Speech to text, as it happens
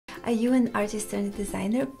Are you an artist and a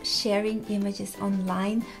designer sharing images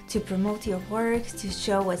online to promote your work, to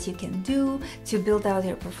show what you can do, to build out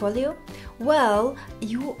your portfolio? Well,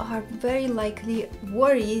 you are very likely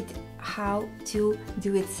worried how to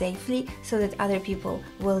do it safely so that other people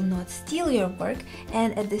will not steal your work,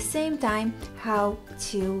 and at the same time how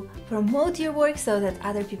to promote your work so that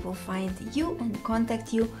other people find you and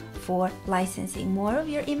contact you for licensing more of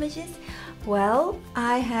your images. Well,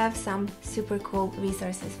 I have some super cool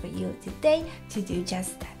resources for you today to do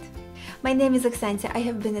just that. My name is Oksancia. I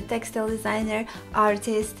have been a textile designer,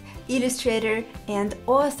 artist, illustrator, and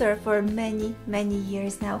author for many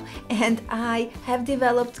years now, and I have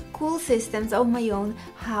developed cool systems of my own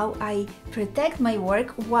how I protect my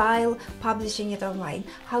work while publishing it online,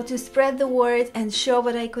 how to spread the word and show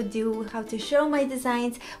what I could do, how to show my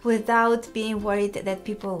designs without being worried that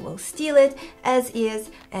people will steal it as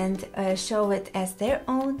is and show it as their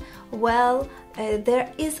own. Well,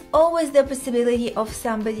 there is always the possibility of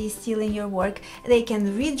somebody stealing your work. They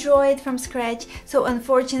can redraw it from scratch, so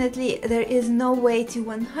unfortunately there is no way to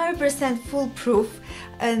 100% foolproof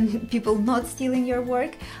and people not stealing your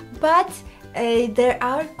work, but there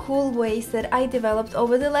are cool ways that I developed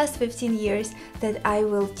over the last 15 years that I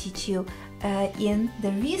will teach you in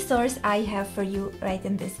the resource I have for you right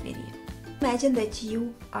in this video. Imagine that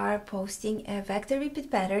you are posting a vector repeat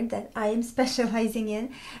pattern that I am specializing in,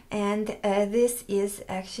 and this is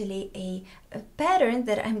actually a pattern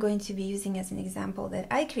that I'm going to be using as an example that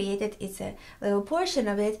I created. It's a little portion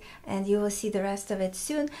of it and you will see the rest of it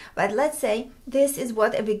soon, but let's say this is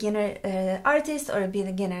what a beginner artist or a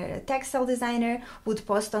beginner textile designer would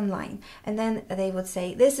post online, and then they would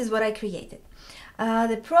say, this is what I created.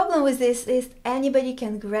 The problem with this is anybody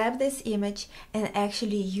can grab this image and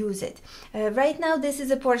actually use it. Right now this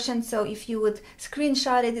is a portion, so if you would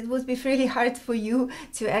screenshot it, it would be really hard for you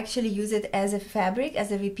to actually use it as a fabric,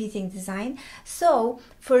 as a repeating design. So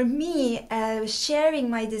for me,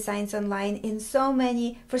 sharing my designs online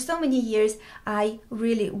for so many years, I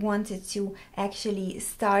really wanted to actually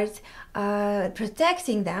start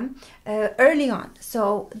protecting them early on.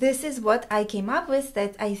 So this is what I came up with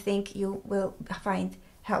that I think you will find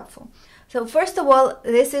helpful. So first of all,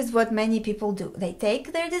 this is what many people do. They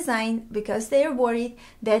take their design because they are worried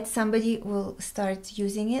that somebody will start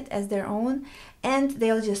using it as their own, and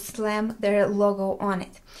they'll just slam their logo on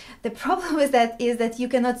it. The problem with that is that you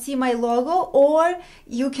cannot see my logo, or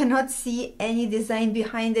you cannot see any design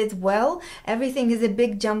behind it well. Everything is a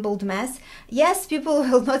big jumbled mess. Yes, people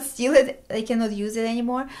will not steal it, they cannot use it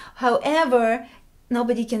anymore. However,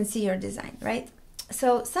 nobody can see your design, right?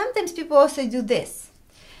 So sometimes people also do this.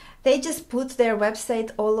 They just put their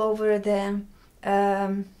website all over the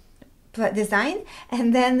design,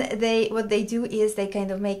 and then what they do is they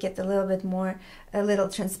kind of make it a little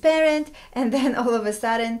transparent, and then all of a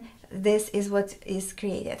sudden this is what is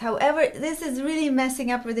created. However, this is really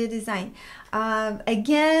messing up with the design.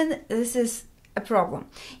 Again, this is a problem.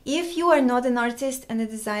 If you are not an artist and a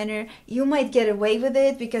designer, you might get away with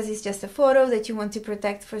it because it's just a photo that you want to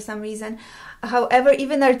protect for some reason. However,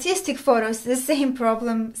 even artistic photos, the same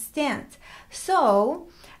problem stands. So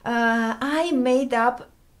I made up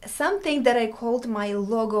something that I called my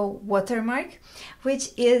logo watermark,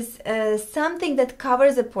 which is something that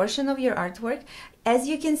covers a portion of your artwork, as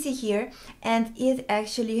you can see here, and it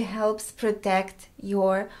actually helps protect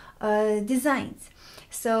your designs.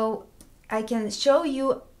 So I can show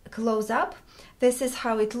you close up. This is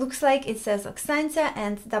how it looks like. It says Oksancia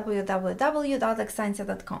and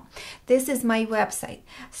www.oksancia.com. This is my website.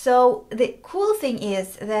 So the cool thing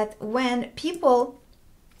is that when people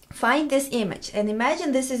find this image, and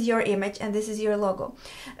imagine this is your image and this is your logo,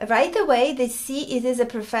 right away they see it is a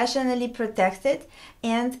professionally protected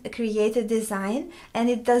and created design, and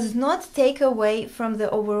it does not take away from the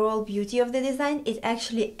overall beauty of the design. It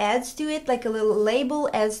actually adds to it, like a little label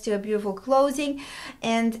adds to a beautiful closing,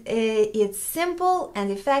 and it's simple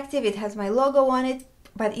and effective. It has my logo on it,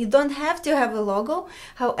 but you don't have to have a logo.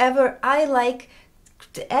 However, I like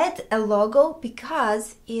to add a logo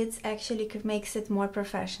because it actually makes it more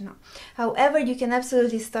professional. However, you can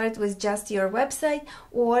absolutely start with just your website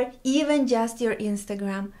or even just your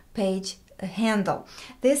Instagram page handle.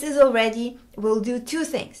 This is already will do two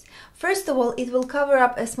things. First of all, it will cover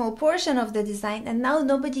up a small portion of the design, and now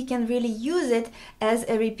nobody can really use it as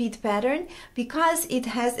a repeat pattern because it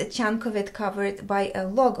has a chunk of it covered by a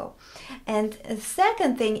logo. And the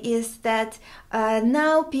second thing is that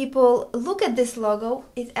now people look at this logo,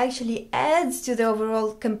 it actually adds to the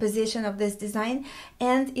overall composition of this design,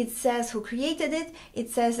 and it says who created it, it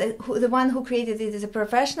says the one who created it is a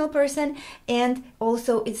professional person, and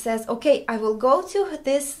also it says, okay, I will go to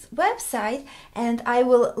this website website, and I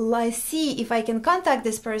will see if I can contact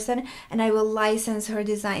this person and I will license her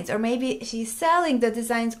designs. Or maybe she's selling the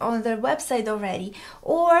designs on their website already,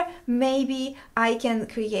 or maybe I can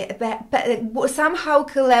create somehow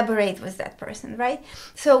collaborate with that person, right?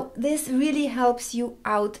 So this really helps you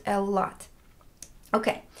out a lot.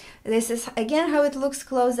 Okay, this is again how it looks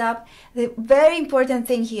close up. The very important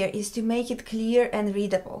thing here is to make it clear and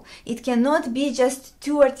readable. It cannot be just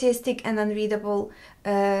too artistic and unreadable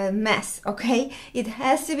mess, okay? It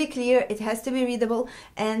has to be clear, it has to be readable,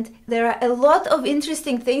 and there are a lot of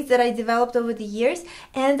interesting things that I developed over the years,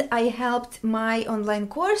 and I helped my online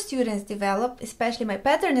course students develop, especially my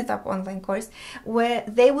Pattern It Up online course, where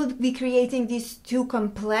they would be creating these too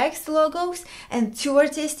complex logos and too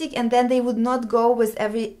artistic, and then they would not go with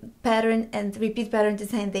every pattern and repeat pattern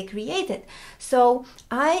design they created. So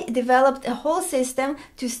I developed a whole system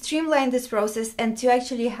to streamline this process and to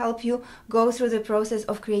actually help you go through the process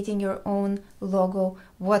of creating your own logo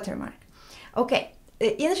watermark. Okay,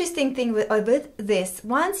 the interesting thing with this,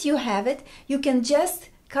 once you have it, you can just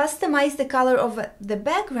customize the color of the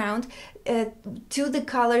background to the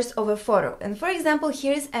colors of a photo. And for example,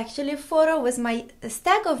 here's actually a photo with my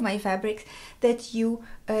stack of my fabrics that you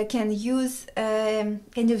can use, and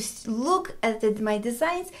you look at my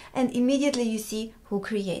designs and immediately you see who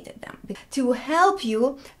created them. To help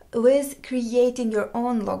you with creating your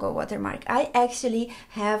own logo watermark, I actually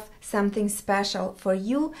have something special for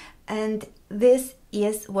you, and this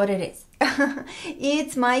is what it is.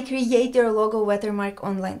 It's my Create Your Logo Watermark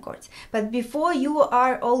online course. But before you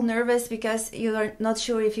are all nervous because you are not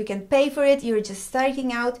sure if you can pay for it, you're just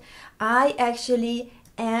starting out, I actually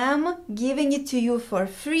am giving it to you for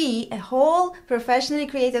free, a whole professionally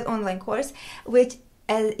created online course, which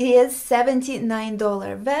is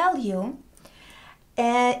 $79 value.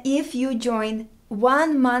 If you join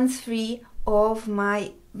 1 month free of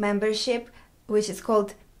my membership, which is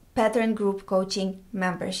called Pattern Group Coaching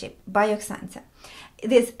Membership by Oksancia.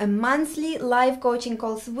 It is a monthly live coaching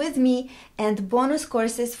calls with me and bonus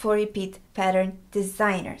courses for repeat pattern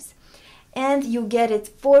designers. And you get it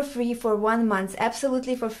for free for 1 month,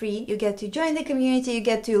 absolutely for free. You get to join the community, you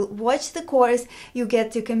get to watch the course, you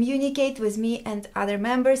get to communicate with me and other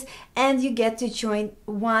members, and you get to join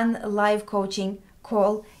 1 live coaching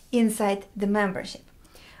call inside the membership.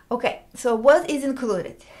 Okay, so what is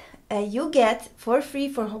included? You get for free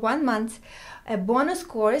for 1 month a bonus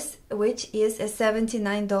course, which is a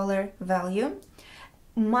 $79 value,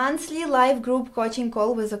 monthly live group coaching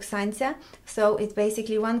call with Oksancia, so it's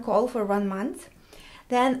basically 1 call for 1 month,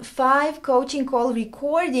 then 5 coaching call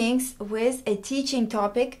recordings with a teaching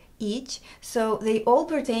topic each, so they all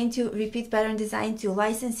pertain to repeat pattern design, to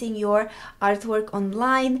licensing your artwork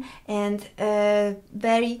online, and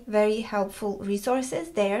very, very helpful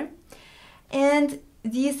resources there. And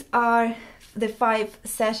these are the 5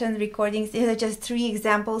 session recordings. These are just 3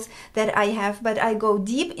 examples that I have, but I go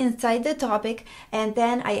deep inside the topic and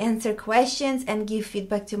then I answer questions and give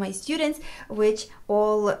feedback to my students, which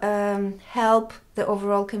all help the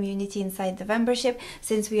overall community inside the membership,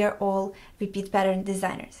 since we are all repeat pattern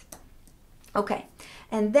designers. Okay,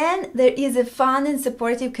 and then there is a fun and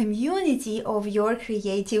supportive community of your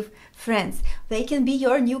creative friends. They can be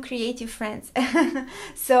your new creative friends.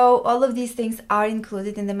 So all of these things are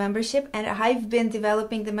included in the membership, and I've been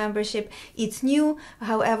developing the membership. It's new,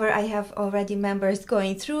 however, I have already members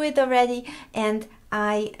going through it already, and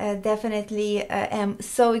I definitely am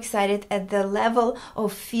so excited at the level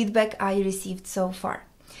of feedback I received so far.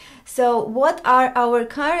 So what are our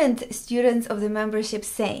current students of the membership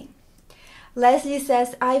saying? Leslie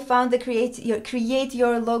says, I found the Create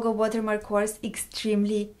Your Logo Watermark course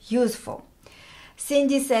extremely useful.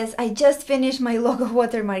 Cindy says, I just finished my logo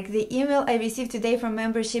watermark. The email I received today from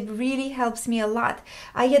membership really helps me a lot.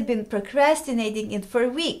 I had been procrastinating it for a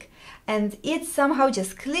week, and it somehow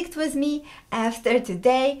just clicked with me after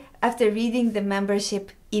reading the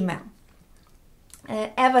membership email.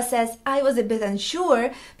 Eva says, I was a bit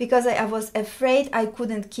unsure because I was afraid I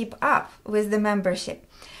couldn't keep up with the membership.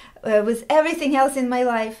 With everything else in my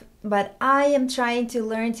life, but I am trying to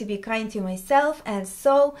learn to be kind to myself, and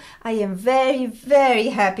so I am very, very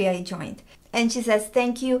happy I joined. And she says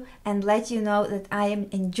thank you and let you know that I am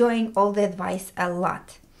enjoying all the advice a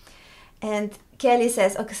lot. And Kelly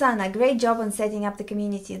says, Oksana, great job on setting up the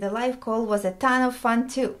community. The live call was a ton of fun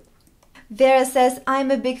too. Vera says,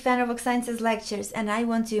 I'm a big fan of Oksancia's lectures and I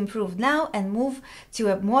want to improve now and move to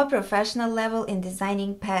a more professional level in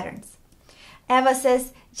designing patterns. Eva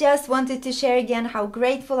says, just wanted to share again how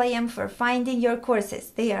grateful I am for finding your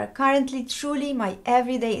courses. They are currently truly my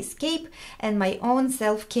everyday escape and my own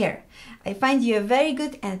self-care. I find you a very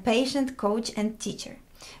good and patient coach and teacher.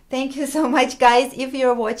 Thank you so much, guys. If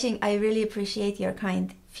you're watching, I really appreciate your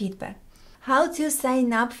kind feedback. How to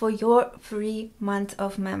sign up for your free month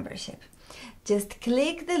of membership. Just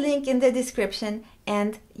click the link in the description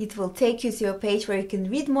and it will take you to a page where you can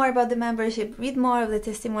read more about the membership, read more of the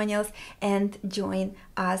testimonials, and join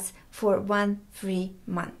us for 1 free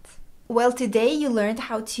month. Well, today you learned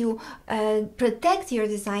how to protect your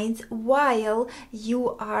designs while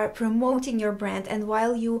you are promoting your brand and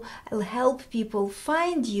while you help people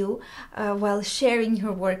find you while sharing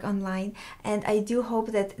your work online. And I do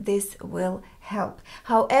hope that this will help.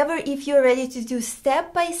 However, if you're ready to do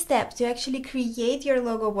step by step to actually create your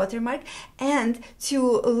logo watermark and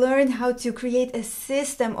to learn how to create a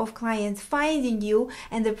system of clients finding you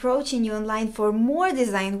and approaching you online for more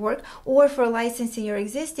design work or for licensing your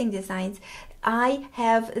existing designs, I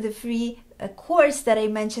have the free course that I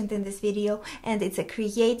mentioned in this video, and it's a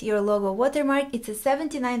Create Your Logo Watermark. It's a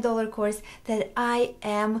 $79 course that I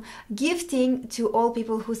am gifting to all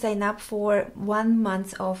people who sign up for 1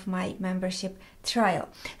 month of my membership trial.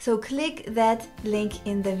 So click that link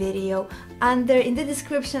in the video in the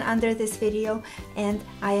description under this video, and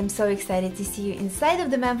I am so excited to see you inside of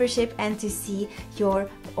the membership and to see your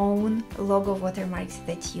own logo watermarks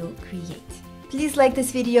that you create. Please like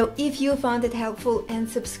this video if you found it helpful and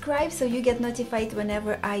subscribe so you get notified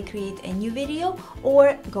whenever I create a new video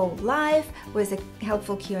or go live with a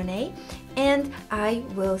helpful Q&A, and I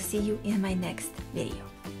will see you in my next video.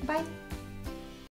 Bye!